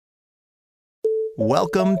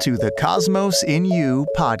Welcome to the Cosmos in You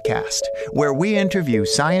podcast, where we interview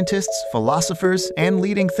scientists, philosophers, and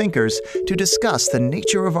leading thinkers to discuss the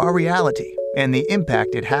nature of our reality and the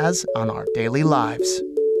impact it has on our daily lives.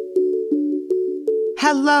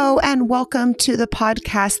 Hello and welcome to the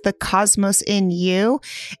podcast, The Cosmos in You.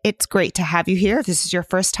 It's great to have you here. If this is your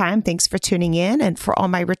first time, thanks for tuning in. And for all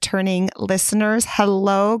my returning listeners,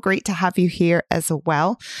 hello. Great to have you here as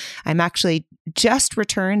well. I'm actually just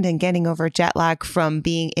returned and getting over jet lag from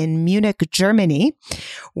being in Munich, Germany,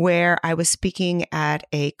 where I was speaking at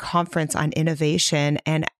a conference on innovation,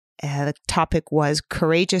 and the topic was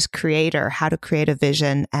Courageous Creator, how to create a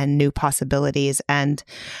vision and new possibilities. And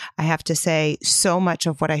I have to say, so much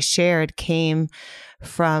of what I shared came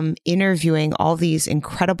from interviewing all these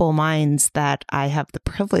incredible minds that I have the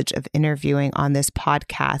privilege of interviewing on this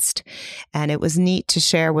podcast. And it was neat to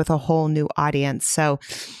share with a whole new audience. So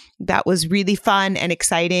that was really fun and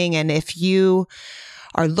exciting. And if you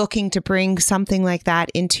are looking to bring something like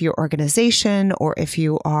that into your organization, or if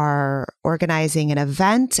you are organizing an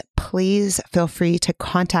event, please feel free to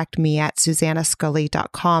contact me at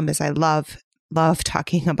susannascully.com, as I love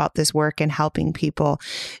talking about this work and helping people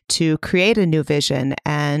to create a new vision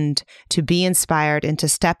and to be inspired and to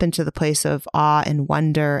step into the place of awe and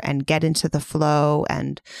wonder and get into the flow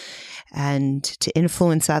and to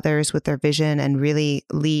influence others with their vision and really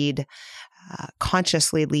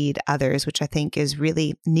consciously lead others, which I think is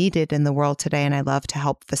really needed in the world today. And I love to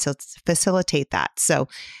help facilitate that. So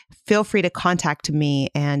feel free to contact me,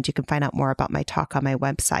 and you can find out more about my talk on my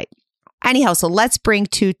website. Anyhow, so let's bring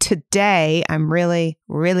to today. I'm really,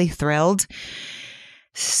 really thrilled.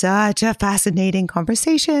 Such a fascinating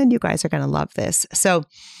conversation. You guys are going to love this. So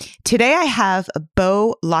today I have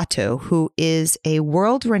Bo Lotto, who is a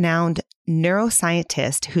world-renowned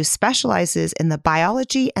neuroscientist who specializes in the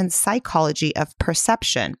biology and psychology of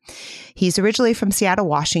perception. He's originally from Seattle,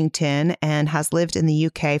 Washington, and has lived in the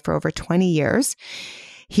UK for over 20 years.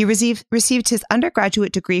 He received his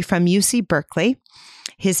undergraduate degree from UC Berkeley,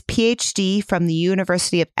 his PhD from the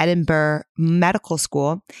University of Edinburgh Medical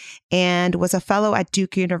School, and was a fellow at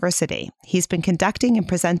Duke University. He's been conducting and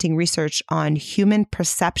presenting research on human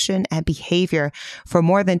perception and behavior for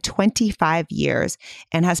more than 25 years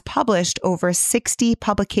and has published over 60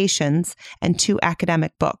 publications and 2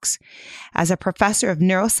 academic books. As a professor of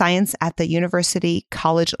neuroscience at the University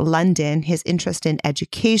College London, his interest in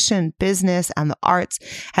education, business, and the arts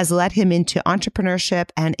has led him into entrepreneurship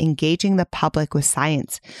and engaging the public with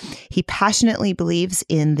science. He passionately believes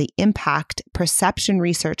in the impact perception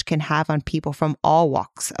research can have on people from all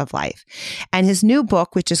walks of life. And his new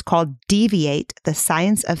book, which is called Deviate, The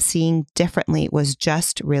Science of Seeing Differently, was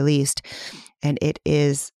just released. And it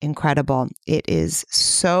is incredible. It is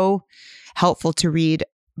so helpful to read,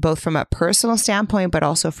 both from a personal standpoint, but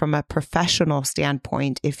also from a professional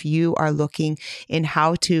standpoint. If you are looking in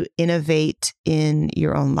how to innovate in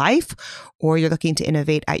your own life, or you're looking to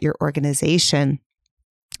innovate at your organization,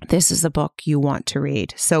 this is a book you want to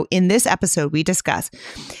read. So in this episode, we discuss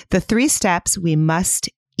the 3 steps we must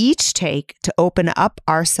each take to open up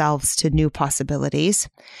ourselves to new possibilities,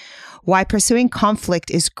 why pursuing conflict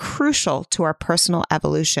is crucial to our personal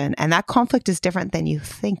evolution, and that conflict is different than you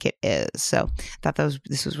think it is. So I thought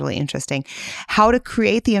this was really interesting. How to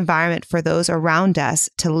create the environment for those around us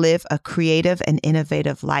to live a creative and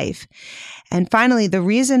innovative life. And finally, the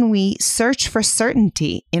reason we search for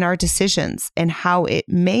certainty in our decisions and how it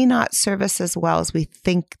may not serve us as well as we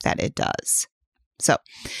think that it does. So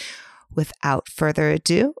without further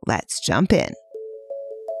ado, let's jump in.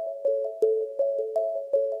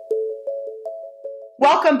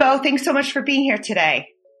 Welcome, Bo. Thanks so much for being here today.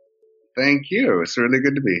 Thank you. It's really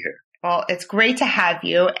good to be here. Well, it's great to have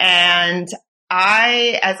you. And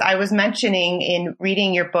as I was mentioning in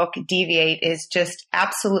reading your book, Deviate, is just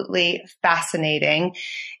absolutely fascinating.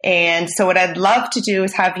 And so what I'd love to do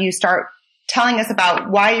is have you start telling us about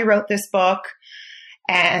why you wrote this book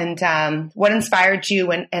and what inspired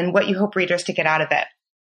you and what you hope readers to get out of it.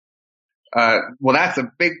 Well, that's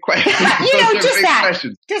a big question.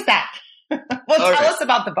 Just that. Well, tell us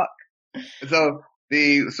about the book.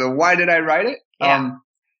 So why did I write it? Yeah.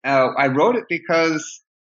 I wrote it because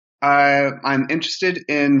I'm interested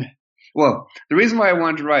in, the reason why I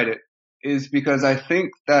wanted to write it is because I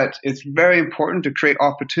think that it's very important to create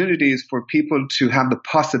opportunities for people to have the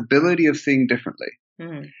possibility of seeing differently.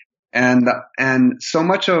 Mm-hmm. And so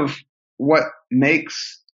much of what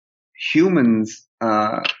makes humans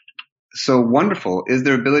so wonderful is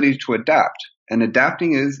their ability to adapt. And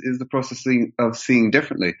adapting is the process of seeing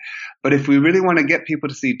differently. But if we really want to get people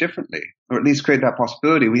to see differently, or at least create that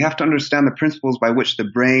possibility, we have to understand the principles by which the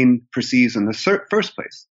brain perceives in the first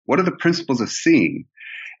place. What are the principles of seeing?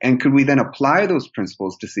 And could we then apply those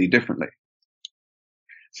principles to see differently?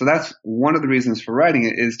 So that's one of the reasons for writing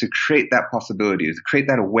it, is to create that possibility, to create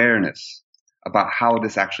that awareness about how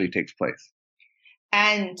this actually takes place.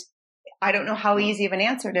 And I don't know how easy of an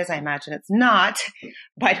answer it is. I imagine it's not,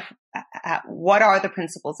 but what are the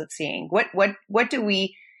principles of seeing? What do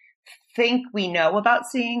we think we know about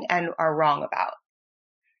seeing and are wrong about?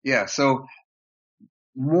 Yeah. So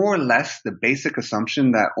more or less the basic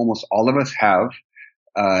assumption that almost all of us have,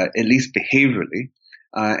 at least behaviorally,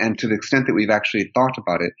 and to the extent that we've actually thought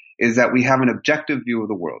about it, is that we have an objective view of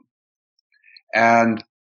the world. And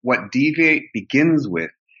what Deviate begins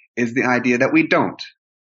with is the idea that we don't.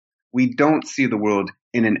 We don't see the world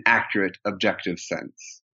in an accurate, objective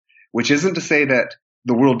sense, which isn't to say that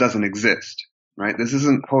the world doesn't exist, right? This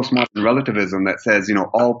isn't postmodern relativism that says,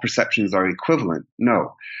 all perceptions are equivalent.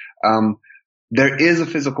 No. There is a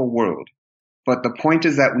physical world, but the point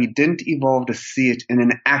is that we didn't evolve to see it in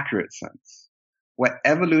an accurate sense. What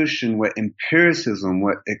evolution, what empiricism,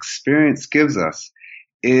 what experience gives us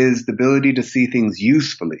is the ability to see things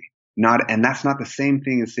usefully, and that's not the same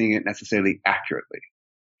thing as seeing it necessarily accurately.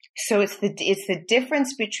 So it's the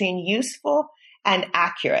difference between useful and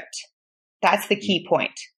accurate. That's the key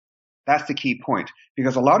point. That's the key point.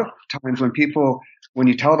 Because a lot of times when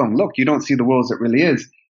you tell them, look, you don't see the world as it really is,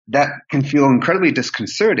 that can feel incredibly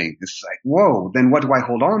disconcerting. It's like, whoa, then what do I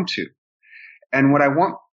hold on to? And what I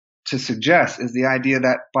want to suggest is the idea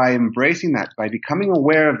that by embracing that, by becoming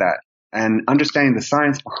aware of that and understanding the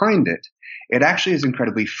science behind it, it actually is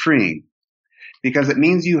incredibly freeing, because it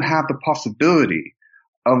means you have the possibility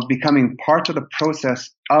of becoming part of the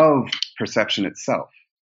process of perception itself.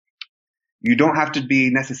 You don't have to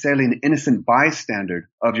be necessarily an innocent bystander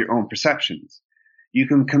of your own perceptions. You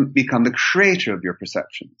can become the creator of your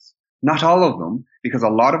perceptions. Not all of them, because a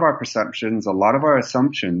lot of our perceptions, a lot of our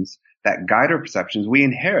assumptions that guide our perceptions, we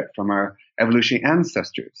inherit from our evolutionary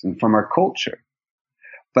ancestors and from our culture.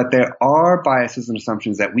 But there are biases and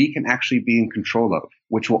assumptions that we can actually be in control of,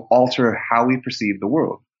 which will alter how we perceive the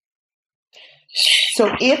world.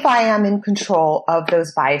 So if I am in control of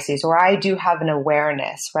those biases, or I do have an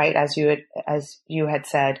awareness, right, as you had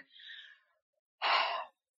said,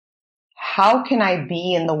 how can I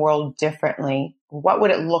be in the world differently? What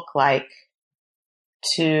would it look like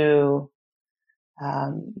to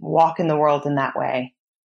walk in the world in that way?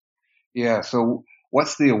 Yeah. So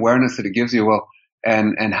what's the awareness that it gives you? Well,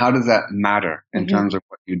 and how does that matter in terms of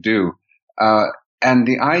what you do? And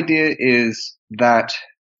the idea is that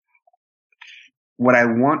what I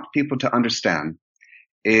want people to understand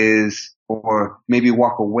is, or maybe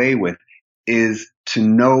walk away with, is to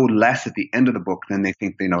know less at the end of the book than they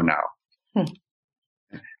think they know now.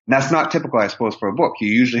 That's not typical, I suppose, for a book. You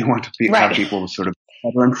usually want to have people sort of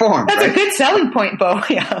better informed. That's right? A good selling point, Bo.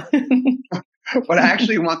 Yeah. But I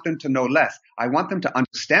actually want them to know less. I want them to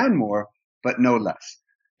understand more, but know less.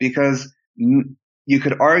 Because you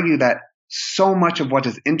could argue that so much of what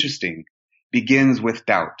is interesting begins with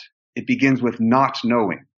doubt. It begins with not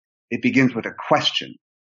knowing. It begins with a question.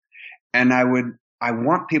 And I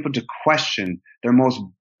want people to question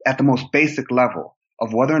at the most basic level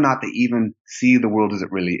of whether or not they even see the world as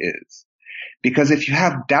it really is. Because if you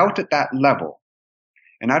have doubt at that level,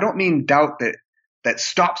 and I don't mean doubt that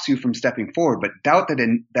stops you from stepping forward, but doubt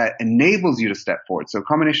that enables you to step forward. So a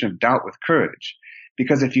combination of doubt with courage.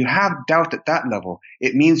 Because if you have doubt at that level,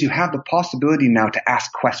 it means you have the possibility now to ask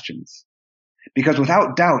questions. Because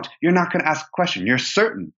without doubt, you're not going to ask a question. You're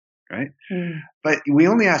certain, right? But we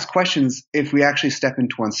only ask questions if we actually step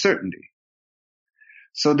into uncertainty.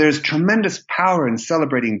 So there's tremendous power in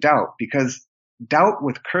celebrating doubt, because doubt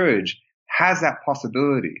with courage has that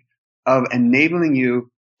possibility of enabling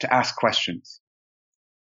you to ask questions.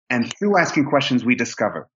 And through asking questions, we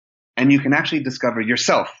discover. And you can actually discover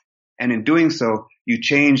yourself. And in doing so, you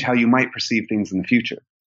change how you might perceive things in the future.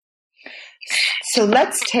 So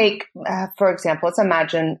let's take, for example, let's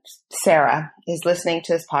imagine Sarah is listening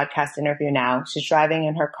to this podcast interview now. She's driving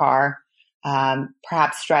in her car,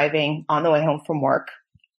 perhaps driving on the way home from work,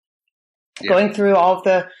 going through all of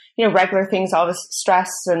the, regular things, all this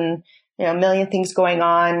stress and, a million things going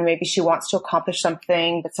on. Maybe she wants to accomplish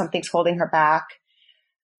something, but something's holding her back.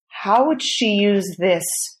 How would she use this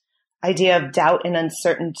idea of doubt and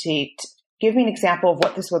uncertainty? Give me an example of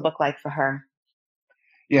what this would look like for her.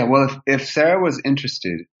 Yeah, well, if Sarah was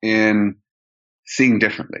interested in seeing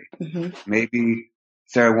differently, maybe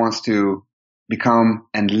Sarah wants to become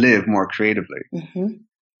and live more creatively.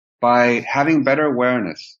 By having better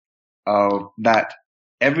awareness of that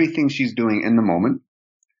everything she's doing in the moment,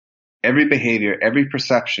 every behavior, every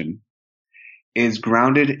perception is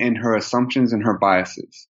grounded in her assumptions and her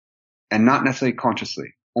biases. and not necessarily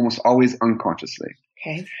consciously, almost always unconsciously.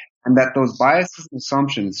 Okay. And that those biases and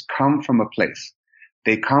assumptions come from a place.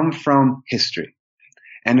 They come from history.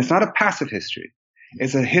 And it's not a passive history.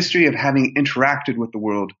 It's a history of having interacted with the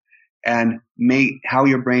world and how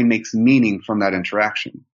your brain makes meaning from that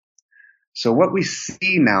interaction. So what we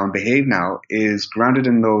see now and behave now is grounded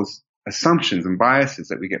in those assumptions and biases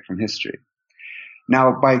that we get from history.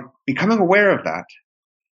 Now, by becoming aware of that,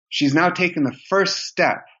 she's now taken the first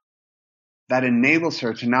step that enables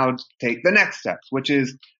her to now take the next steps, which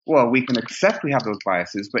is, well, we can accept we have those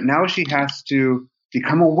biases, but now she has to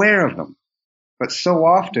become aware of them. But so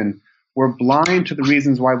often, we're blind to the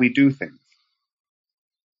reasons why we do things.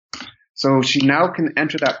 So she now can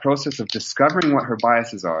enter that process of discovering what her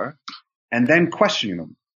biases are and then questioning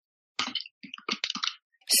them.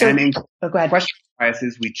 So, and in questioning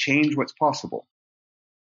biases, we change what's possible.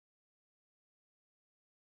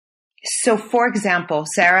 So, for example,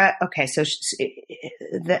 Sarah, okay, so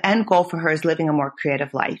the end goal for her is living a more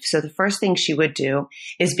creative life. So the first thing she would do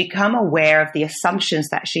is become aware of the assumptions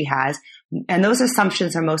that she has. And those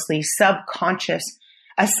assumptions are mostly subconscious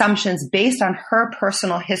assumptions based on her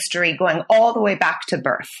personal history going all the way back to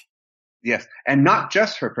birth. Yes. And not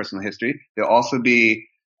just her personal history. There'll also be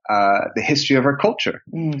the history of her culture.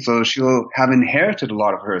 So she'll have inherited a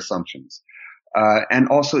lot of her assumptions. And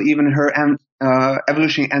also even her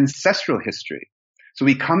evolutionary ancestral history. So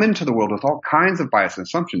we come into the world with all kinds of bias and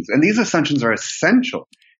assumptions. And these assumptions are essential.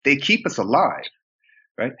 They keep us alive,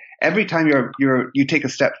 right? Every time you take a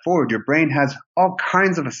step forward, your brain has all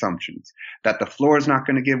kinds of assumptions that the floor is not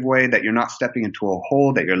going to give way, that you're not stepping into a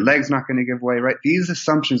hole, that your leg's not going to give way, right? These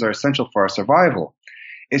assumptions are essential for our survival.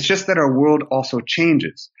 It's just that our world also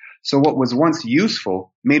changes. So what was once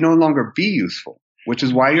useful may no longer be useful, which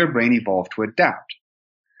is why your brain evolved to adapt.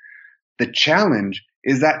 The challenge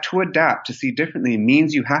is that to adapt, to see differently,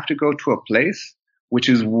 means you have to go to a place which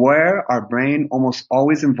is where our brain almost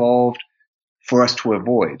always evolved for us to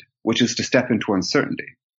avoid, which is to step into uncertainty.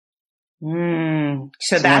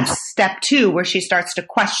 So that's step 2, where she starts to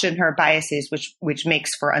question her biases, which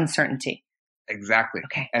makes for uncertainty. Exactly.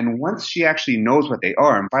 Okay. And once she actually knows what they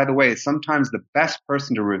are, and by the way, sometimes the best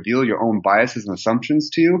person to reveal your own biases and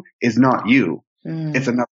assumptions to you is not you. It's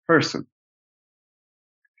another person.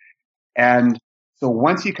 And so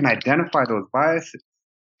once you can identify those biases,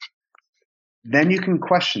 then you can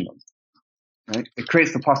question them, right? It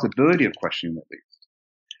creates the possibility of questioning at least.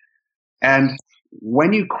 And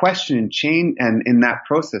when you question and change, and in that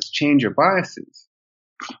process change your biases,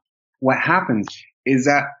 what happens is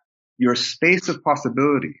that your space of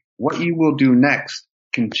possibility, what you will do next,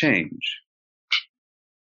 can change,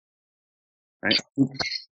 right?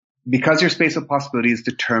 Because your space of possibility is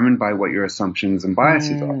determined by what your assumptions and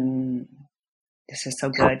biases are. This is so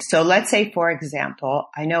good. So let's say, for example,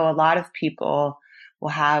 I know a lot of people will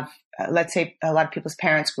have, let's say a lot of people's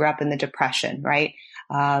parents grew up in the Depression, right?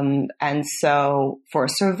 And so for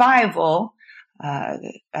survival,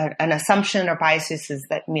 an assumption or biases is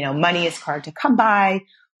that, money is hard to come by,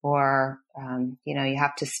 or, you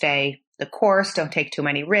have to stay the course, don't take too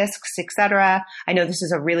many risks, etc. I know this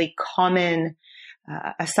is a really common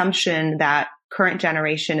assumption that current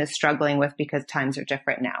generation is struggling with because times are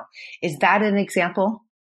different now. Is that an example?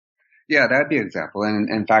 Yeah, that'd be an example. And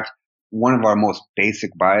in fact, one of our most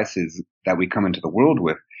basic biases that we come into the world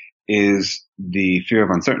with is the fear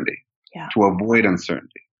of uncertainty, to avoid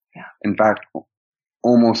uncertainty. Yeah. In fact,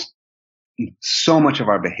 almost so much of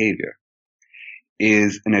our behavior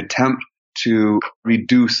is an attempt to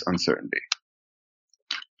reduce uncertainty,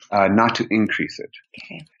 not to increase it.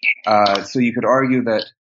 Okay. So you could argue that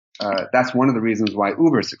that's one of the reasons why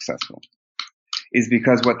Uber is successful, is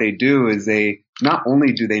because what they do is not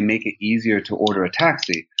only do they make it easier to order a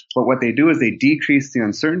taxi, but what they do is they decrease the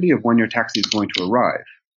uncertainty of when your taxi is going to arrive.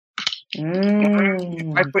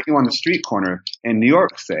 If I put you on the street corner in New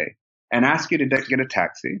York, say, and ask you to get a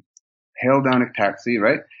taxi, hail down a taxi,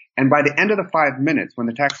 right? And by the end of the 5 minutes, when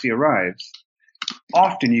the taxi arrives,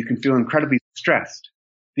 often you can feel incredibly stressed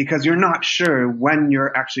because you're not sure when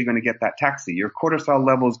you're actually going to get that taxi. Your cortisol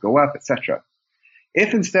levels go up, etc.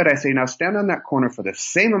 If instead I say, now stand on that corner for the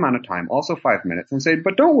same amount of time, also 5 minutes, and say,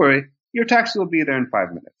 but don't worry, your taxi will be there in 5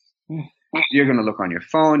 minutes. You're going to look on your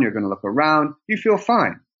phone, you're going to look around, you feel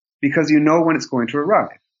fine because you know when it's going to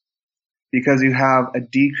arrive, because you have a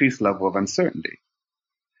decreased level of uncertainty,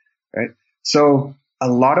 right? So a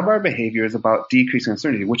lot of our behavior is about decreasing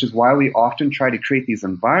uncertainty, which is why we often try to create these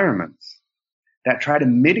environments that try to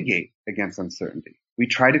mitigate against uncertainty. We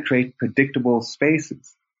try to create predictable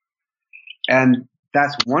spaces. And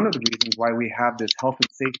that's one of the reasons why we have this health and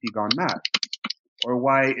safety gone mad. or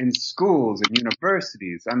why in schools and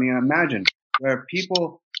universities, I mean, imagine where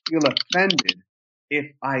people feel offended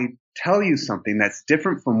if I tell you something that's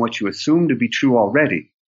different from what you assume to be true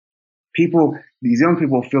already. These young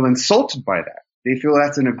people feel insulted by that. They feel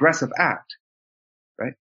that's an aggressive act,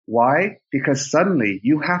 right? Why? Because suddenly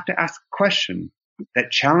you have to ask a question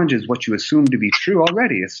that challenges what you assume to be true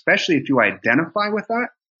already, especially if you identify with that.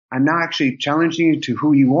 I'm now actually challenging you to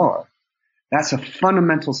who you are. That's a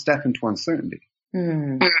fundamental step into uncertainty.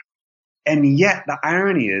 And yet the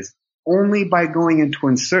irony is only by going into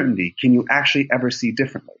uncertainty can you actually ever see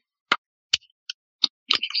differently.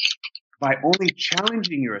 By only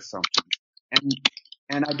challenging your assumptions.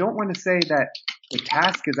 And I don't want to say that the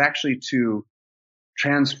task is actually to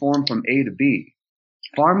transform from A to B.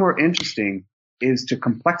 Far more interesting is to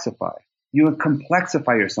complexify. You would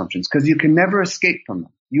complexify your assumptions because you can never escape from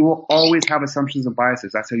them. You will always have assumptions and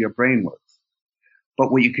biases. That's how your brain works.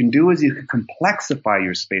 But what you can do is you can complexify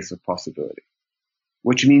your space of possibility,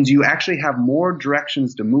 which means you actually have more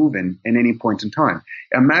directions to move in any point in time.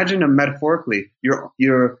 Imagine metaphorically,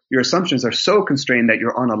 your assumptions are so constrained that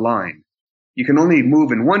you're on a line. You can only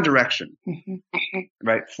move in one direction,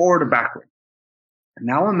 right? Forward or backward. And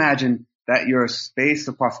now imagine that your space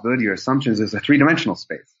of possibility, your assumptions, is a three-dimensional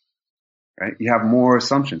space, right? You have more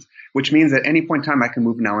assumptions, which means at any point in time, I can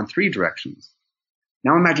move now in 3 directions.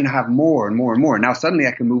 Now imagine I have more and more and more. Now suddenly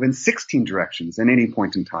I can move in 16 directions at any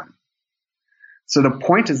point in time. So the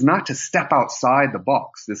point is not to step outside the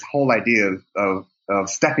box. This whole idea of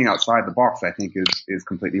stepping outside the box, I think, is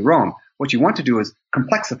completely wrong. What you want to do is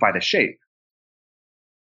complexify the shape.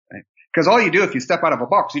 Right? Because all you do if you step out of a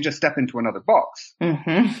box, you just step into another box.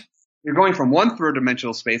 You're going from one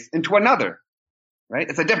third-dimensional space into another. Right?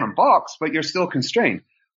 It's a different box, but you're still constrained.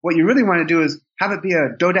 What you really want to do is have it be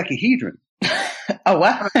a dodecahedron. Oh,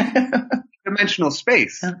 what? Dimensional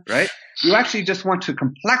space, right? You actually just want to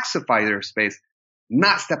complexify your space,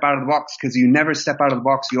 not step out of the box, because you never step out of the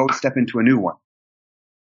box. You always step into a new one.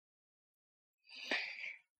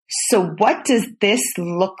 So what does this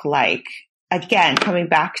look like? Again, coming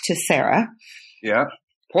back to Sarah. Yeah.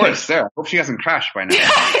 Poor Sarah. Hope she hasn't crashed by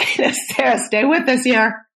now. Sarah, stay with us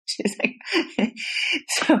here. She's like,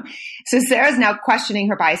 so Sarah's now questioning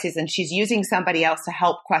her biases, and she's using somebody else to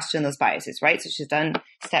help question those biases, right? So she's done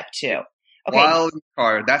step 2. Okay. While in the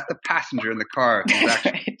car, that's the passenger in the car.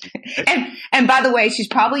 Right. And by the way, she's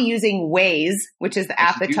probably using Waze, which is the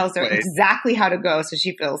app that tells her exactly how to go, so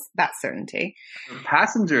she feels that certainty. The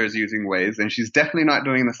passenger is using Waze, and she's definitely not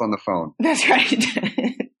doing this on the phone. That's right.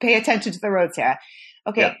 Pay attention to the road, Sarah.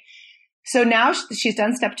 Okay. Yeah. So now she's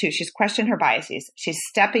done step 2. She's questioned her biases. She's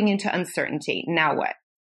stepping into uncertainty. Now what?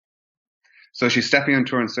 So she's stepping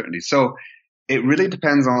into uncertainty. So it really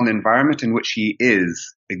depends on the environment in which she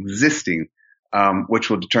is existing,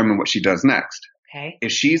 which will determine what she does next. Okay.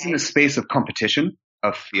 If she's in a space of competition,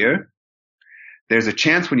 of fear, there's a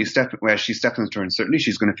chance when she steps into uncertainty,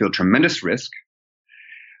 she's going to feel tremendous risk.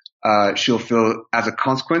 She'll feel, as a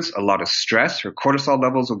consequence, a lot of stress. Her cortisol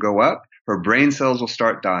levels will go up. Her brain cells will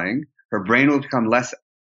start dying. Her brain will become less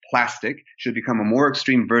plastic. She'll become a more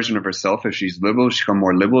extreme version of herself. If she's liberal, she'll become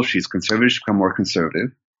more liberal. If she's conservative, she'll become more conservative,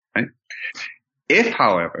 right? If,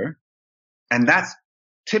 however, and that's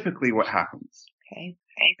typically what happens. Okay.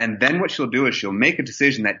 And then what she'll do is she'll make a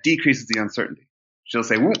decision that decreases the uncertainty. She'll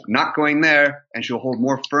say, "Whoop, not going there," and she'll hold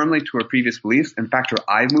more firmly to her previous beliefs. In fact, her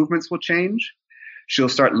eye movements will change. She'll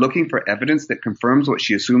start looking for evidence that confirms what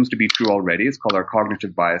she assumes to be true already. It's called our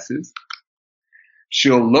cognitive biases.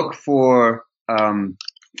 She'll look for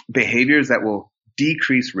behaviors that will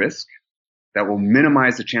decrease risk, that will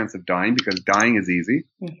minimize the chance of dying, because dying is easy,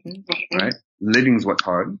 right? Living's what's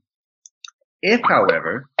hard. If,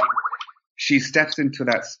 however, she steps into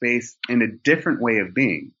that space in a different way of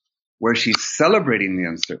being, where she's celebrating the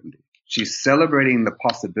uncertainty, she's celebrating the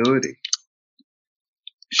possibility,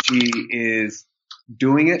 she is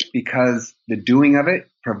doing it because the doing of it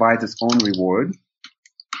provides its own reward.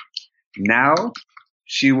 Now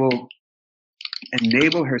she will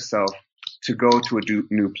enable herself to go to a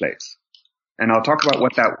new place. And I'll talk about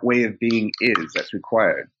what that way of being is that's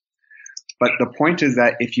required. But the point is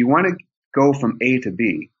that if you want to go from A to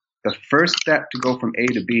B, the first step to go from A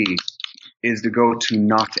to B is to go to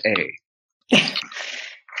not A.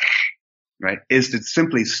 Right? Is to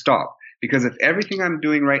simply stop. Because if everything I'm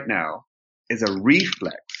doing right now is a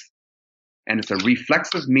reflex, and it's a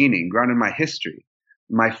reflexive meaning grounded in my history,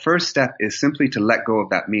 my first step is simply to let go of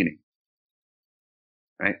that meaning.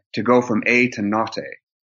 Right? To go from A to not A.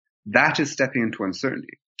 That is stepping into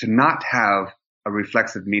uncertainty. To not have a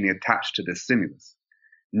reflexive meaning attached to this stimulus.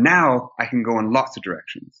 Now I can go in lots of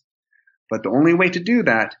directions. But the only way to do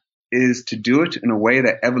that is to do it in a way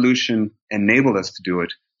that evolution enabled us to do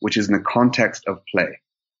it, which is in the context of play.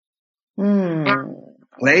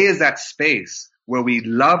 Play is that space where we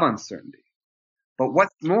love uncertainty. But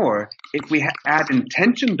what's more, if we add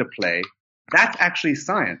intention to play, that's actually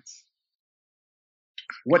science.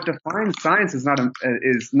 What defines science is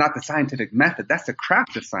not the scientific method. That's the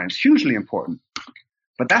craft of science, hugely important.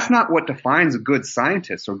 But that's not what defines a good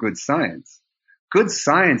scientist or good science. Good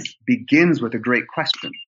science begins with a great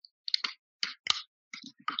question.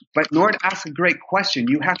 But in order to ask a great question,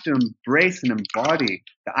 you have to embrace and embody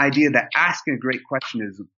the idea that asking a great question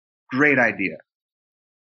is a great idea.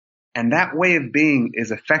 And that way of being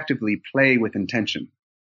is effectively play with intention.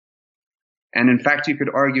 And in fact, you could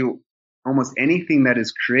argue almost anything that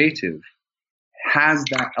is creative has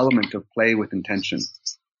that element of play with intention.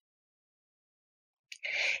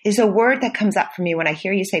 Is a word that comes up for me when I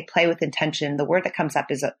hear you say play with intention. The word that comes up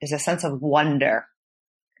is a sense of wonder.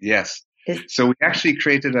 Yes. So we actually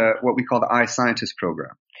created what we call the iScientist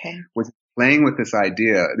program. Okay. Which is playing with this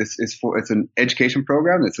idea. It's an education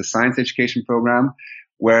program. It's a science education program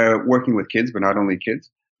where working with kids, but not only kids,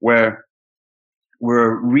 where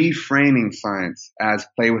we're reframing science as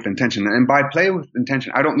play with intention. And by play with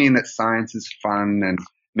intention, I don't mean that science is fun and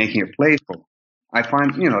making it playful. I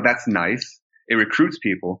find, that's nice. It recruits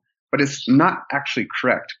people, but it's not actually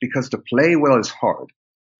correct because to play well is hard.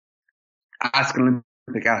 Ask an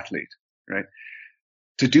Olympic athlete, right?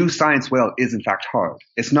 To do science well is in fact hard.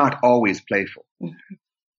 It's not always playful. Mm-hmm.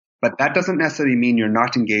 But that doesn't necessarily mean you're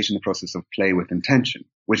not engaged in the process of play with intention,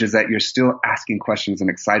 which is that you're still asking questions and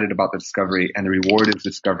excited about the discovery, and the reward is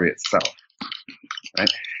discovery itself,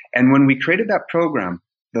 right? And when we created that program,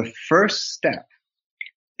 the first step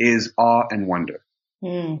is awe and wonder.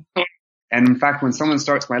 Mm. And in fact, when someone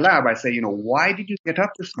starts my lab, I say, why did you get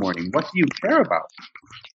up this morning? What do you care about?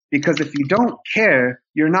 Because if you don't care,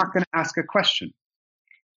 you're not going to ask a question,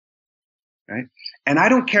 right? And I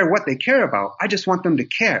don't care what they care about. I just want them to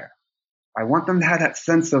care. I want them to have that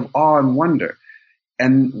sense of awe and wonder.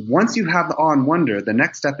 And once you have the awe and wonder, the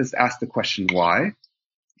next step is to ask the question, why?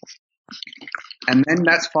 And then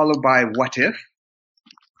that's followed by what if?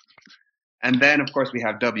 And then, of course, we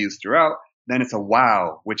have W's throughout. Then it's a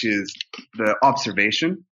wow, which is the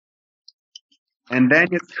observation. And then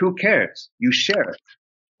it's who cares? You share it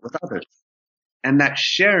with others. And that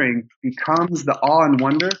sharing becomes the awe and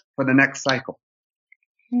wonder for the next cycle.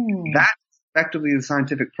 That's effectively the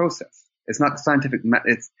scientific process. It's not the scientific,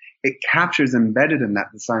 it captures embedded in that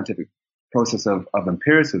the scientific process of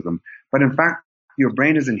empiricism. But in fact, your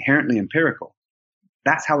brain is inherently empirical.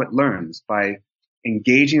 That's how it learns, by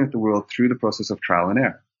engaging with the world through the process of trial and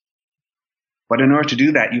error. But in order to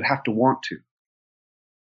do that, you have to want to.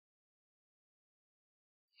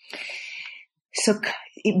 So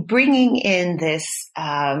bringing in this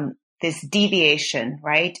deviation,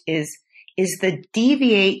 right, is the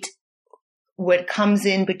deviate what comes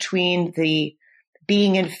in between the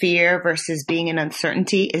being in fear versus being in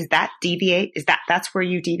uncertainty? Is that deviate? That's where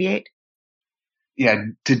you deviate? Yeah,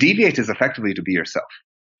 to deviate is effectively to be yourself.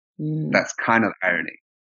 That's kind of irony.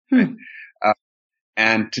 Right?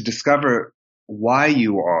 And to discover why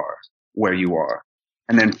you are where you are.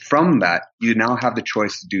 And then from that, you now have the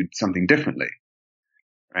choice to do something differently.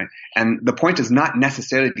 Right? And the point is not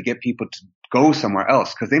necessarily to get people to go somewhere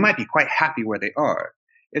else, because they might be quite happy where they are.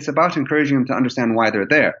 It's about encouraging them to understand why they're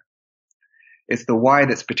there. It's the why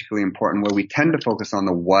that's particularly important, where we tend to focus on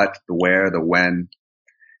the what, the where, the when.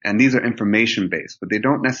 And these are information based, but they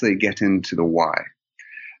don't necessarily get into the why.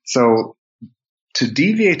 So to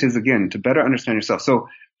deviate is, again, to better understand yourself. So,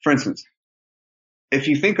 for instance, if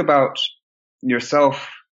you think about yourself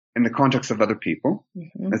in the context of other people,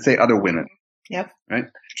 let's say other women. Yep. Right?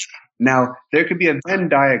 Now, there could be a Venn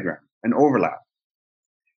diagram, an overlap.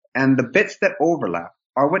 And the bits that overlap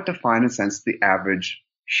are what define, in a sense, the average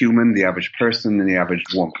human, the average person, and the average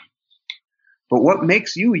woman. But what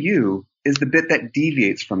makes you, you, is the bit that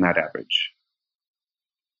deviates from that average.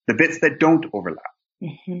 The bits that don't overlap.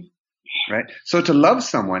 Right? So to love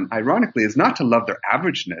someone, ironically, is not to love their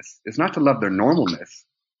averageness. It's not to love their normalness.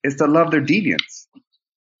 It's to love their deviance.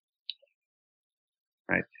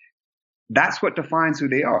 Right? That's what defines who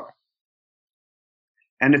they are.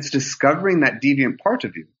 And it's discovering that deviant part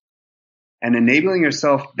of you and enabling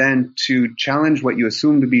yourself then to challenge what you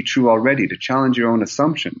assume to be true already, to challenge your own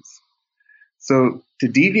assumptions. So to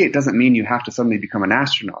deviate doesn't mean you have to suddenly become an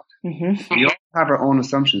astronaut. We all have our own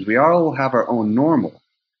assumptions. We all have our own normal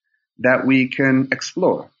that we can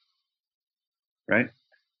explore, right?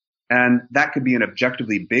 And that could be an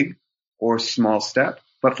objectively big or small step,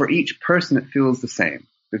 but for each person it feels the same,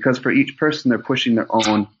 because for each person they're pushing their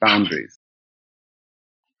own boundaries.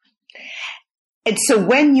 And so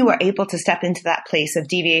when you are able to step into that place of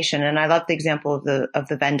deviation, and I love the example of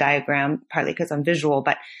the Venn diagram, partly because I'm visual,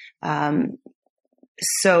 but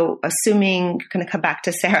so assuming, going to come back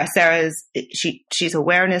to Sarah. She's has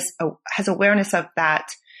awareness of that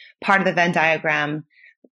part of the Venn diagram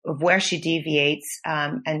of where she deviates,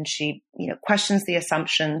 and she, questions the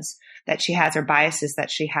assumptions that she has or biases that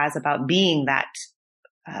she has about being that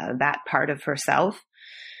part of herself.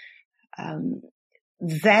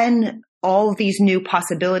 Then all these new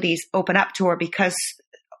possibilities open up to her because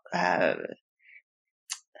all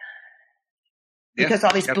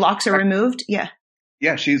these blocks are removed. Yeah.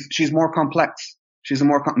 Yeah. She's more complex. She's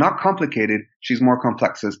not complicated. She's more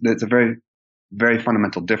complex. It's a very, very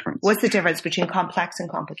fundamental difference. What's the difference between complex and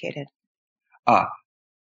complicated?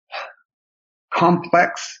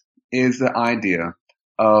 Complex is the idea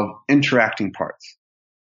of interacting parts.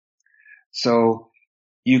 So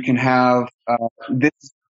you can have, this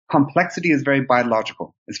complexity is very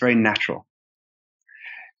biological. It's very natural.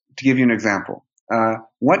 To give you an example,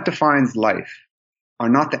 what defines life are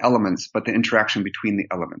not the elements, but the interaction between the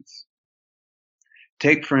elements.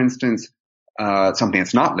 Take, for instance, something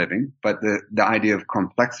that's not living, but the idea of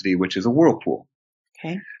complexity, which is a whirlpool.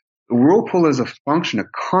 Okay. The whirlpool is a function, a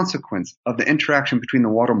consequence of the interaction between the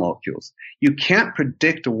water molecules. You can't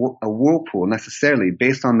predict a whirlpool necessarily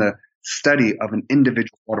based on the study of an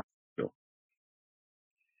individual water molecule.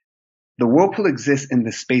 The whirlpool exists in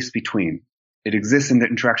the space between. It exists in the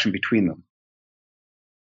interaction between them.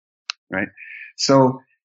 Right? So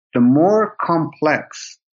the more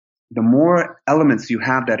complex, the more elements you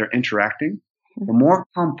have that are interacting, the more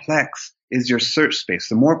complex is your search space,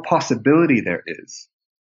 the more possibility there is.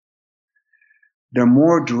 There are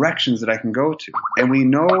more directions that I can go to. And we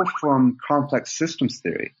know from complex systems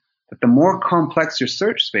theory that the more complex your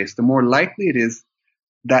search space, the more likely it is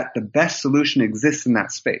that the best solution exists in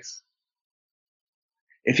that space.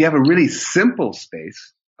 If you have a really simple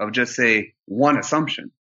space of just, say, one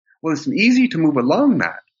assumption, well, it's easy to move along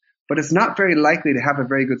that, but it's not very likely to have a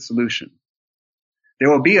very good solution.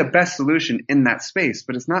 There will be a best solution in that space,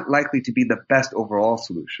 but it's not likely to be the best overall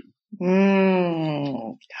solution.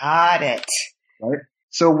 Got it. Right?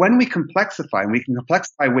 So when we can complexify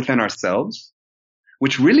within ourselves,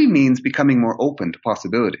 which really means becoming more open to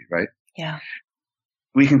possibility, right? Yeah.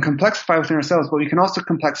 We can complexify within ourselves, but we can also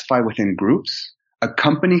complexify within groups. A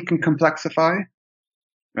company can complexify,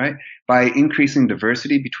 right? By increasing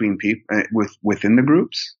diversity between people within the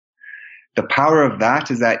groups. The power of that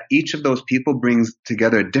is that each of those people brings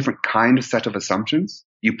together a different kind of set of assumptions.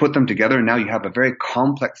 You put them together and now you have a very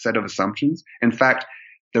complex set of assumptions. In fact,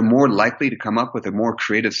 they're more likely to come up with a more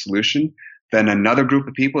creative solution than another group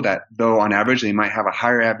of people that, though on average they might have a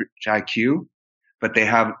higher average IQ, but they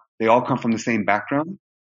all come from the same background.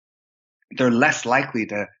 They're less likely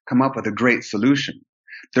to come up with a great solution.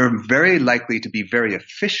 They're very likely to be very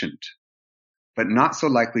efficient, but not so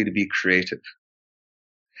likely to be creative.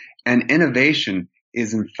 And innovation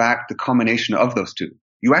is in fact the combination of those two.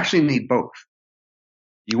 You actually need both.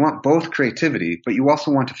 You want both creativity, but you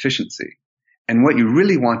also want efficiency. And what you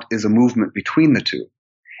really want is a movement between the two.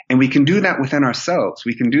 And we can do that within ourselves.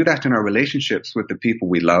 We can do that in our relationships with the people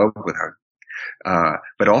we love,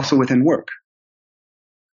 but also within work.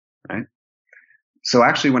 Right? So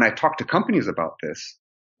actually, when I talk to companies about this,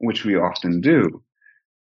 which we often do,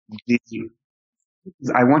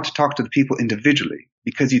 I want to talk to the people individually,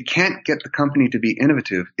 because you can't get the company to be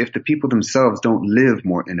innovative if the people themselves don't live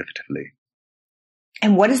more innovatively.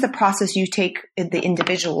 And what is the process you take the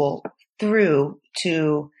individual through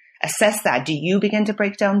to assess that? Do you begin to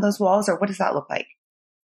break down those walls, or what does that look like?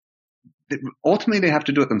 Ultimately, they have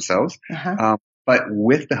to do it themselves, but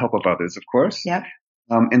with the help of others, of course. Yep.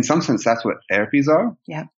 In some sense, that's what therapies are.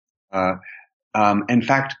 Yeah. In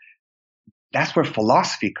fact, that's where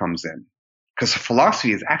philosophy comes in, because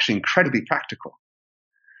philosophy is actually incredibly practical.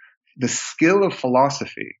 The skill of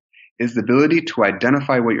philosophy is the ability to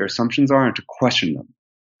identify what your assumptions are and to question them.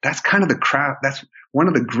 That's kind of the craft. That's one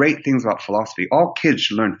of the great things about philosophy. All kids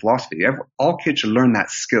should learn philosophy. All kids should learn that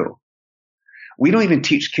skill. We don't even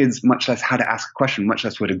teach kids much less how to ask a question, much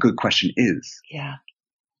less what a good question is. Yeah.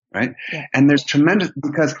 Right? Yeah. And there's tremendous,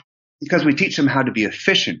 because we teach them how to be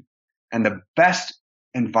efficient, and the best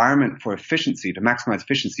environment for efficiency, to maximize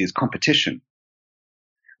efficiency, is competition.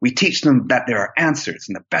 We teach them that there are answers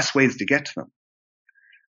and the best ways to get to them,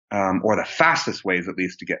 or the fastest ways at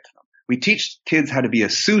least to get to them. We teach kids how to be a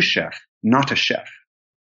sous chef, not a chef.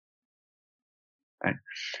 Right?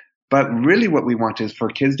 But really what we want is for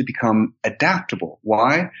kids to become adaptable.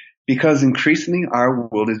 Why? Because increasingly our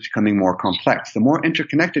world is becoming more complex. The more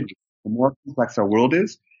interconnected, the more complex our world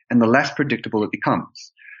is, and the less predictable it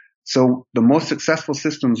becomes. So the most successful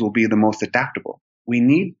systems will be the most adaptable. We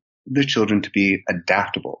need the children to be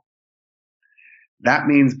adaptable. That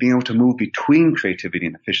means being able to move between creativity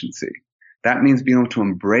and efficiency. That means being able to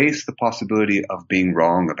embrace the possibility of being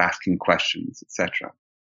wrong, of asking questions, etc.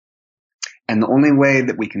 And the only way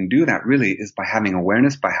that we can do that really is by having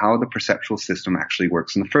awareness by how the perceptual system actually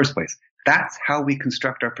works in the first place. That's how we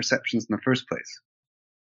construct our perceptions in the first place.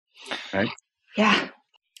 Right? Yeah.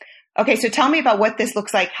 Okay, so tell me about what this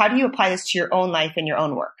looks like. How do you apply this to your own life and your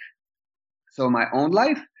own work? So my own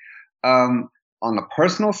life, on the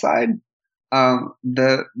personal side,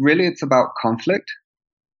 really it's about conflict,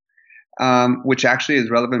 which actually is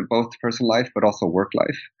relevant both to personal life but also work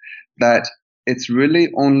life. That it's really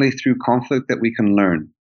only through conflict that we can learn.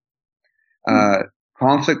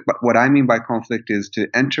 Conflict, but what I mean by conflict is to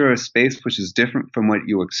enter a space which is different from what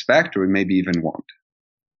you expect or maybe even want.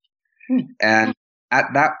 And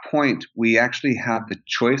at that point, we actually have the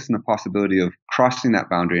choice and the possibility of crossing that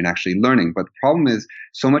boundary and actually learning. But the problem is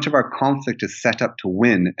so much of our conflict is set up to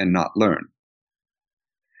win and not learn.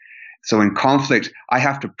 So in conflict, I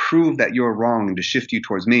have to prove that you're wrong and to shift you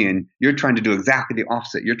towards me. And you're trying to do exactly the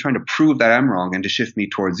opposite. You're trying to prove that I'm wrong and to shift me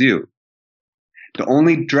towards you. The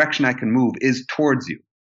only direction I can move is towards you.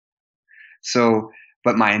 So,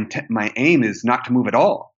 but my aim is not to move at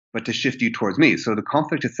all, but to shift you towards me. So the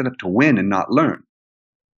conflict is set up to win and not learn.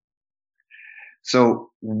 So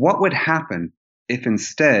what would happen if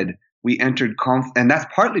instead we entered conflict? And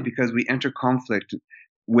that's partly because we enter conflict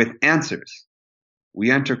with answers. We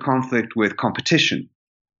enter conflict with competition.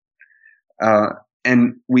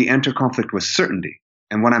 And we enter conflict with certainty.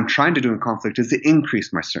 And what I'm trying to do in conflict is to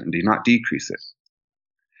increase my certainty, not decrease it.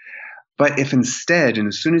 But if instead, and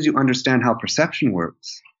as soon as you understand how perception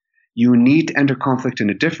works, you need to enter conflict in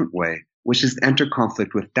a different way, which is enter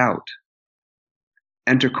conflict with doubt.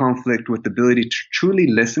 Enter conflict with the ability to truly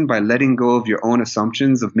listen by letting go of your own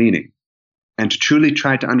assumptions of meaning and to truly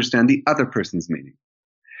try to understand the other person's meaning.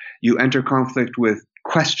 You enter conflict with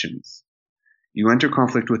questions. You enter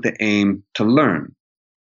conflict with the aim to learn.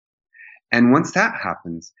 And once that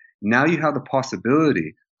happens, now you have the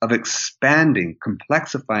possibility of expanding,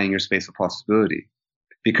 complexifying your space of possibility.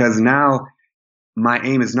 Because now my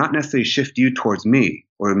aim is not necessarily shift you towards me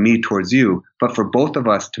or me towards you, but for both of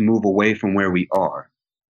us to move away from where we are.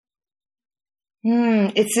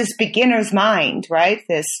 It's this beginner's mind, right?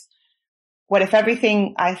 This, what if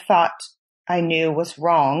everything I thought I knew was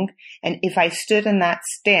wrong? And if I stood in that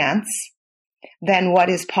stance, then what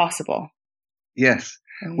is possible? Yes.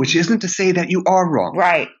 Which isn't to say that you are wrong.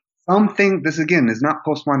 Right. Something, this again is not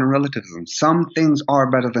postmodern relativism. Some things are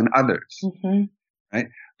better than others. Mm-hmm. Right?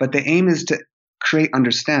 But the aim is to create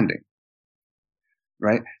understanding.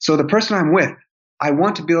 Right? So the person I'm with, I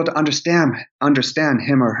want to be able to understand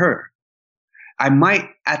him or her. I might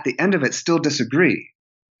at the end of it still disagree,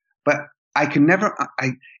 but I can never,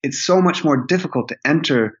 it's so much more difficult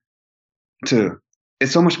it's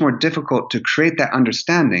so much more difficult to create that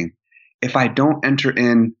understanding if I don't enter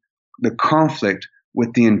in the conflict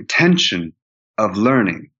with the intention of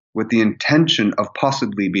learning, with the intention of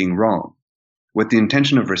possibly being wrong, with the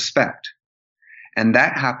intention of respect. And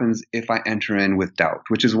that happens if I enter in with doubt,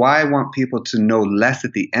 which is why I want people to know less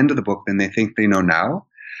at the end of the book than they think they know now,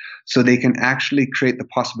 so they can actually create the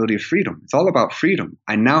possibility of freedom. It's all about freedom.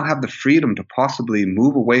 I now have the freedom to possibly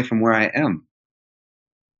move away from where I am,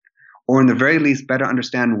 or in the very least, better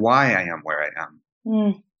understand why I am where I am.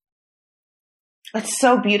 It's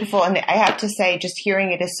so beautiful. And I have to say, just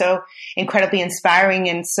hearing it is so incredibly inspiring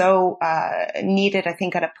and so needed, I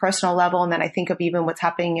think, at a personal level. And then I think of even what's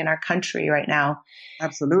happening in our country right now.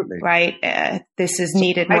 Absolutely. Right? This is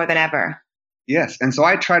needed more than ever. Yes. And so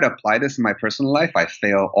I try to apply this in my personal life. I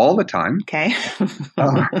fail all the time. Okay.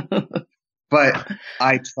 But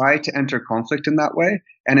I try to enter conflict in that way.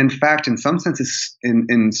 And in fact, in some senses,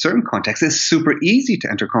 in certain contexts, it's super easy to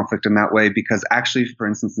enter conflict in that way because actually, for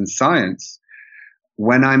instance, in science,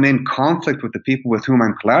 when I'm in conflict with the people with whom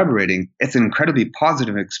I'm collaborating, it's an incredibly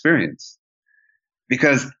positive experience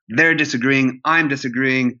because they're disagreeing, I'm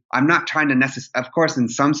disagreeing. I'm not trying to of course, in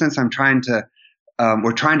some sense, we're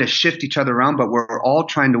trying to shift each other around, but what we're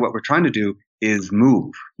trying to do is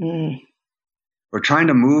move. We're trying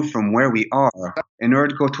to move from where we are in order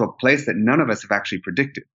to go to a place that none of us have actually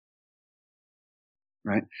predicted.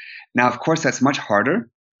 Right? Now, of course, that's much harder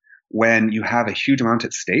when you have a huge amount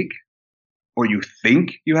at stake, or you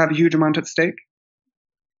think you have a huge amount at stake.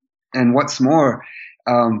 And what's more,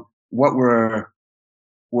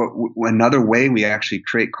 another way we actually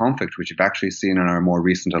create conflict, which you've actually seen in our more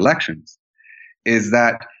recent elections, is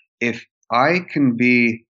that if I can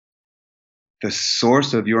be the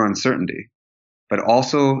source of your uncertainty, but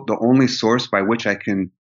also the only source by which I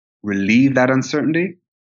can relieve that uncertainty,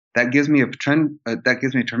 that gives me a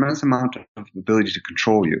tremendous amount of ability to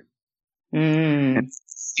control you. And I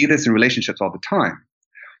see this in relationships all the time,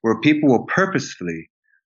 where people will purposefully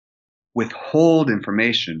withhold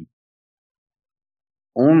information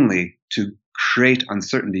only to create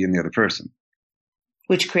uncertainty in the other person.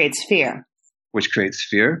 Which creates fear. Which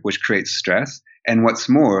creates stress. And what's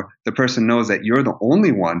more, the person knows that you're the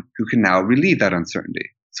only one who can now relieve that uncertainty.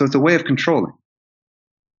 So it's a way of controlling.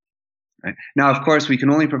 Right? Now, of course, we can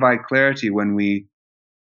only provide clarity when we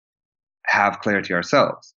have clarity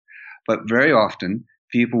ourselves. But very often,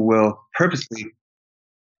 people will purposely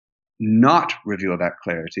not reveal that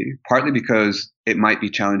clarity, partly because it might be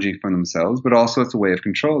challenging for themselves, but also it's a way of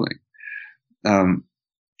controlling.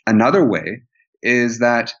 Another way is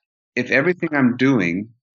that if everything I'm doing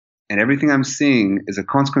and everything I'm seeing is a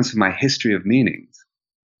consequence of my history of meanings,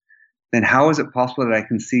 then how is it possible that I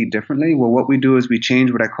can see differently? Well, what we do is we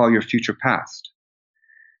change what I call your future past.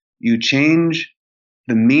 You change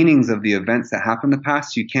the meanings of the events that happened in the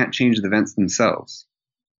past. You can't change the events themselves.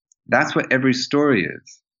 That's what every story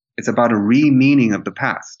is. It's about a re-meaning of the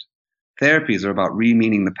past. Therapies are about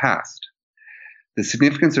re-meaning the past. The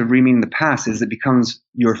significance of re-meaning the past is it becomes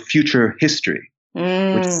your future history,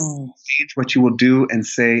 which is what you will do and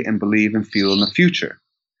say and believe and feel in the future.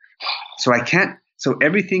 So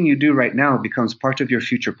everything you do right now becomes part of your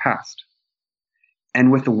future past.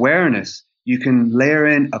 And with awareness, you can layer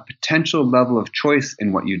in a potential level of choice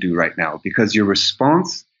in what you do right now, because your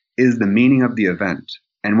response is the meaning of the event.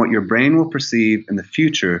 And what your brain will perceive in the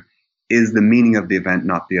future is the meaning of the event,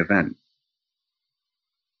 not the event.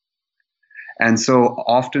 And so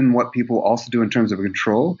often what people also do in terms of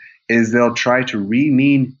control is they'll try to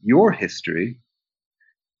re-mean your history,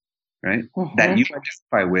 right, that you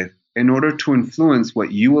identify with, in order to influence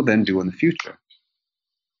what you will then do in the future.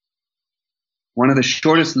 One of the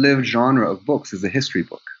shortest lived genre of books is a history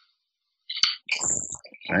book.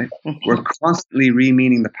 Right? We're constantly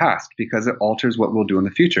re-meaning the past because it alters what we'll do in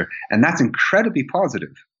the future. And that's incredibly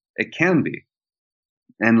positive. It can be.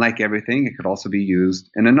 And like everything, it could also be used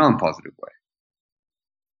in a non-positive way.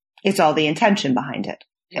 It's all the intention behind it.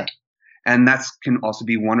 Yeah. And that can also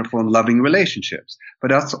be wonderful in loving relationships.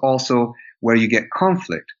 But that's also where you get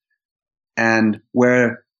conflict and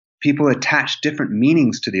where people attach different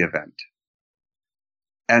meanings to the event.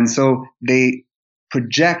 And so they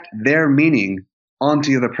project their meaning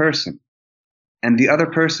onto the other person. And the other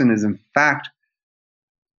person is in fact,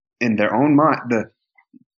 in their own mind,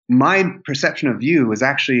 my perception of you is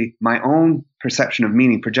actually my own perception of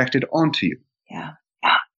meaning projected onto you. Yeah.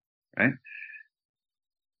 Right?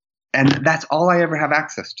 And that's all I ever have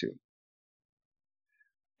access to.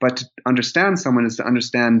 But to understand someone is to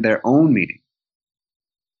understand their own meaning,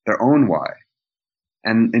 their own why.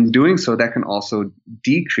 And in doing so, that can also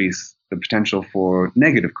decrease the potential for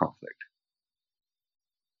negative conflict.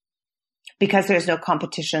 Because there's no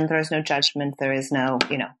competition, there is no judgment, there is no,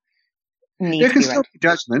 need. There can still be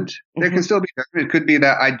judgment. There can still be judgment. It could be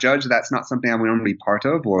that I judge that's not something I want to be part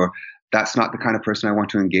of, or that's not the kind of person I want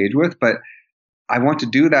to engage with. But I want to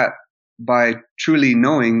do that by truly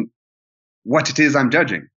knowing what it is I'm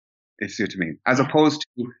judging, if you see what I mean, as opposed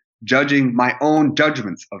to judging my own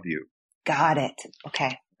judgments of you. Got it.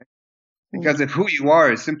 Okay. Because if who you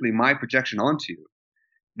are is simply my projection onto you,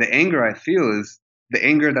 the anger I feel is the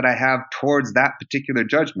anger that I have towards that particular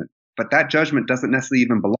judgment. But that judgment doesn't necessarily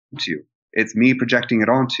even belong to you. It's me projecting it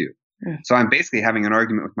onto you. So I'm basically having an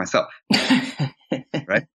argument with myself.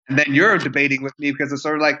 Right? And then you're debating with me because it's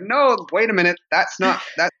sort of like, no, wait a minute. That's not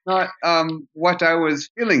what I was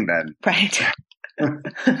feeling then. Right.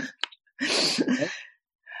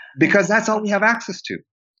 Because that's all we have access to,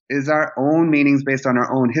 is our own meanings based on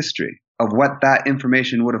our own history of what that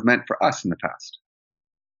information would have meant for us in the past.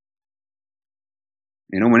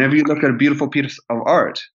 Whenever you look at a beautiful piece of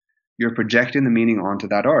art, you're projecting the meaning onto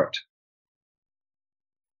that art.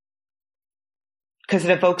 Because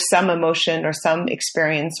it evokes some emotion or some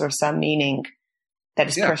experience or some meaning that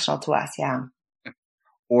is personal to us,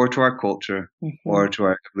 or to our culture, or to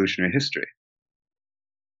our evolutionary history.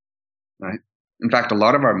 Right? In fact, a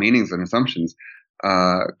lot of our meanings and assumptions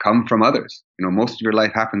come from others. Most of your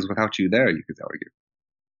life happens without you there, you could argue.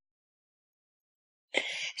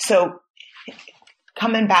 So,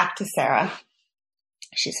 coming back to Sarah,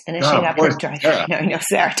 she's finishing up her drive. No,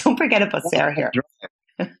 Sarah, don't forget about Sarah here.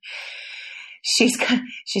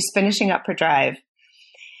 She's finishing up her drive.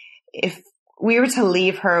 If we were to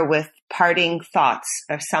leave her with parting thoughts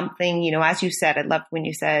of something, as you said, I loved when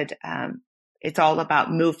you said it's all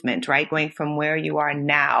about movement, right? Going from where you are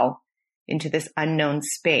now into this unknown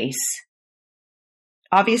space.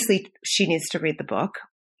 obviously she needs to read the book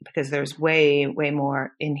because there's way, way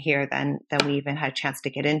more in here than we even had a chance to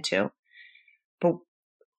get into. But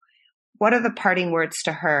what are the parting words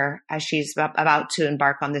to her as she's about to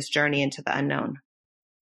embark on this journey into the unknown?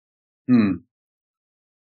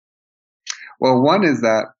 Well, one is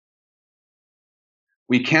that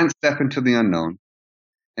we can't step into the unknown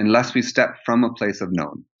unless we step from a place of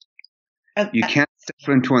known. You can't step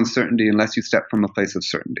into uncertainty unless you step from a place of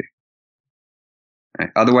certainty. Right?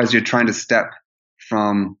 Otherwise, you're trying to step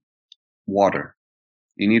from water.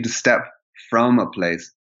 You need to step from a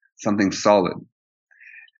place, something solid.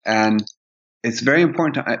 And it's very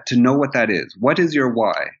important to know what that is. What is your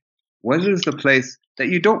why? What is the place that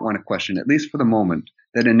you don't want to question, at least for the moment,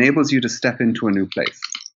 that enables you to step into a new place?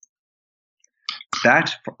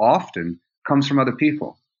 That often comes from other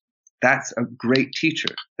people. That's a great teacher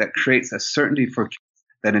that creates a certainty for kids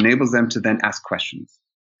that enables them to then ask questions.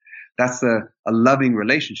 That's a loving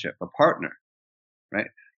relationship, a partner, right?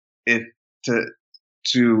 If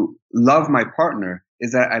to love my partner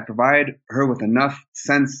is that I provide her with enough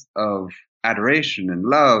sense of adoration and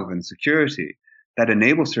love and security that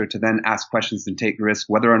enables her to then ask questions and take risks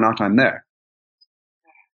whether or not I'm there.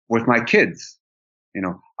 With my kids,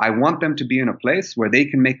 I want them to be in a place where they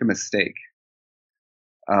can make a mistake.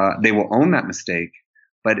 They will own that mistake,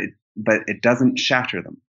 but it doesn't shatter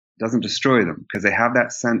them, doesn't destroy them, because they have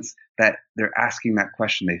that sense that they're asking that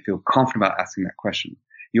question. They feel confident about asking that question.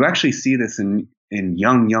 You actually see this in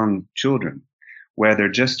young children, where they're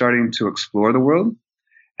just starting to explore the world,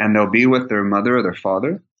 and they'll be with their mother or their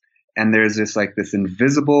father, and there's this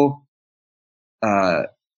invisible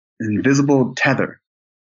tether.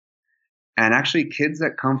 And actually, kids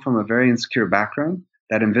that come from a very insecure background,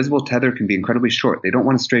 that invisible tether can be incredibly short. They don't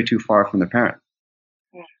want to stray too far from their parent.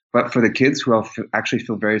 Yeah. But for the kids who actually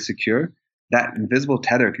feel very secure, that invisible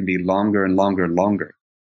tether can be longer and longer and longer.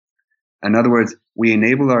 In other words, we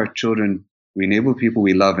enable our children, we enable people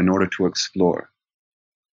we love in order to explore.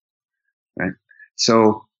 Right?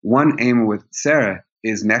 So one aim with Sarah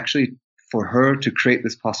is actually for her to create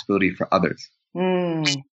this possibility for others.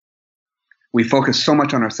 We focus so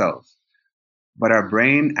much on ourselves, but our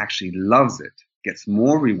brain actually loves it, gets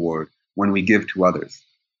more reward when we give to others.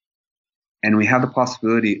 And we have the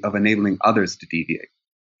possibility of enabling others to deviate.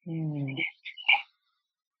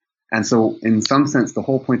 And so in some sense, the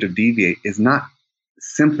whole point of Deviate is not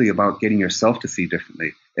simply about getting yourself to see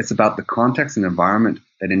differently. It's about the context and environment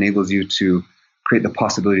that enables you to create the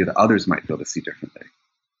possibility that others might be able to see differently.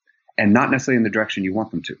 And not necessarily in the direction you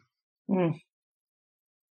want them to.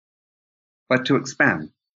 But to expand,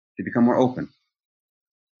 to become more open.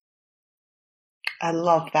 I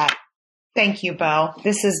love that. Thank you, Bo.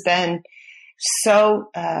 This has been so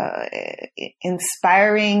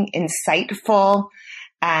inspiring, insightful,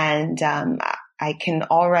 and I can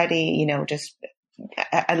already,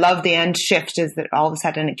 I love the end shift is that all of a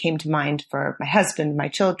sudden it came to mind for my husband, my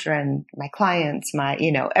children, my clients,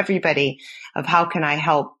 everybody, of how can I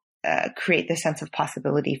help create this sense of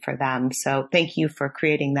possibility for them. So thank you for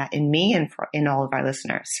creating that in me and in all of our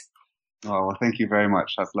listeners. Oh, well, thank you very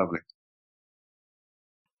much. That's lovely.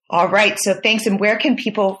 All right. So thanks. And where can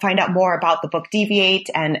people find out more about the book Deviate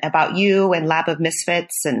and about you and Lab of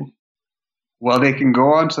Misfits? Well, they can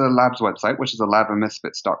go onto the Lab's website, which is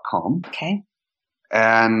labofmisfits.com. Okay.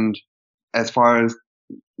 And as far as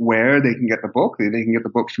where they can get the book, they can get the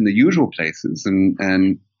book from the usual places, and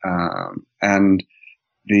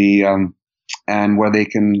where they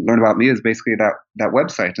can learn about me is basically that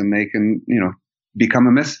website, and they can become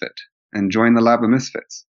a misfit and join the Lab of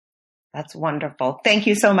Misfits. That's wonderful. Thank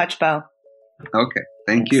you so much, Bo. Okay.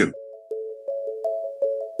 Thank you.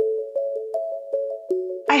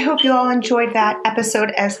 I hope you all enjoyed that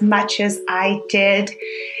episode as much as I did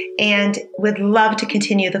and would love to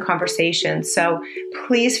continue the conversation. So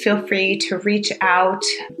please feel free to reach out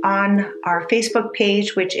on our Facebook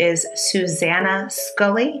page, which is Susanna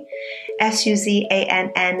Scully,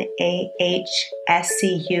 SUZANNAHSCULLY.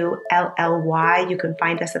 You can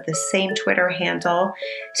find us at the same Twitter handle,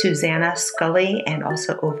 Susanna Scully, and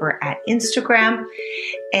also over at Instagram.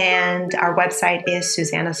 And our website is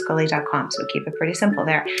susannascully.com. So keep it pretty simple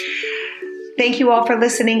there. Thank you all for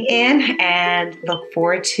listening in and look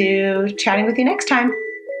forward to chatting with you next time.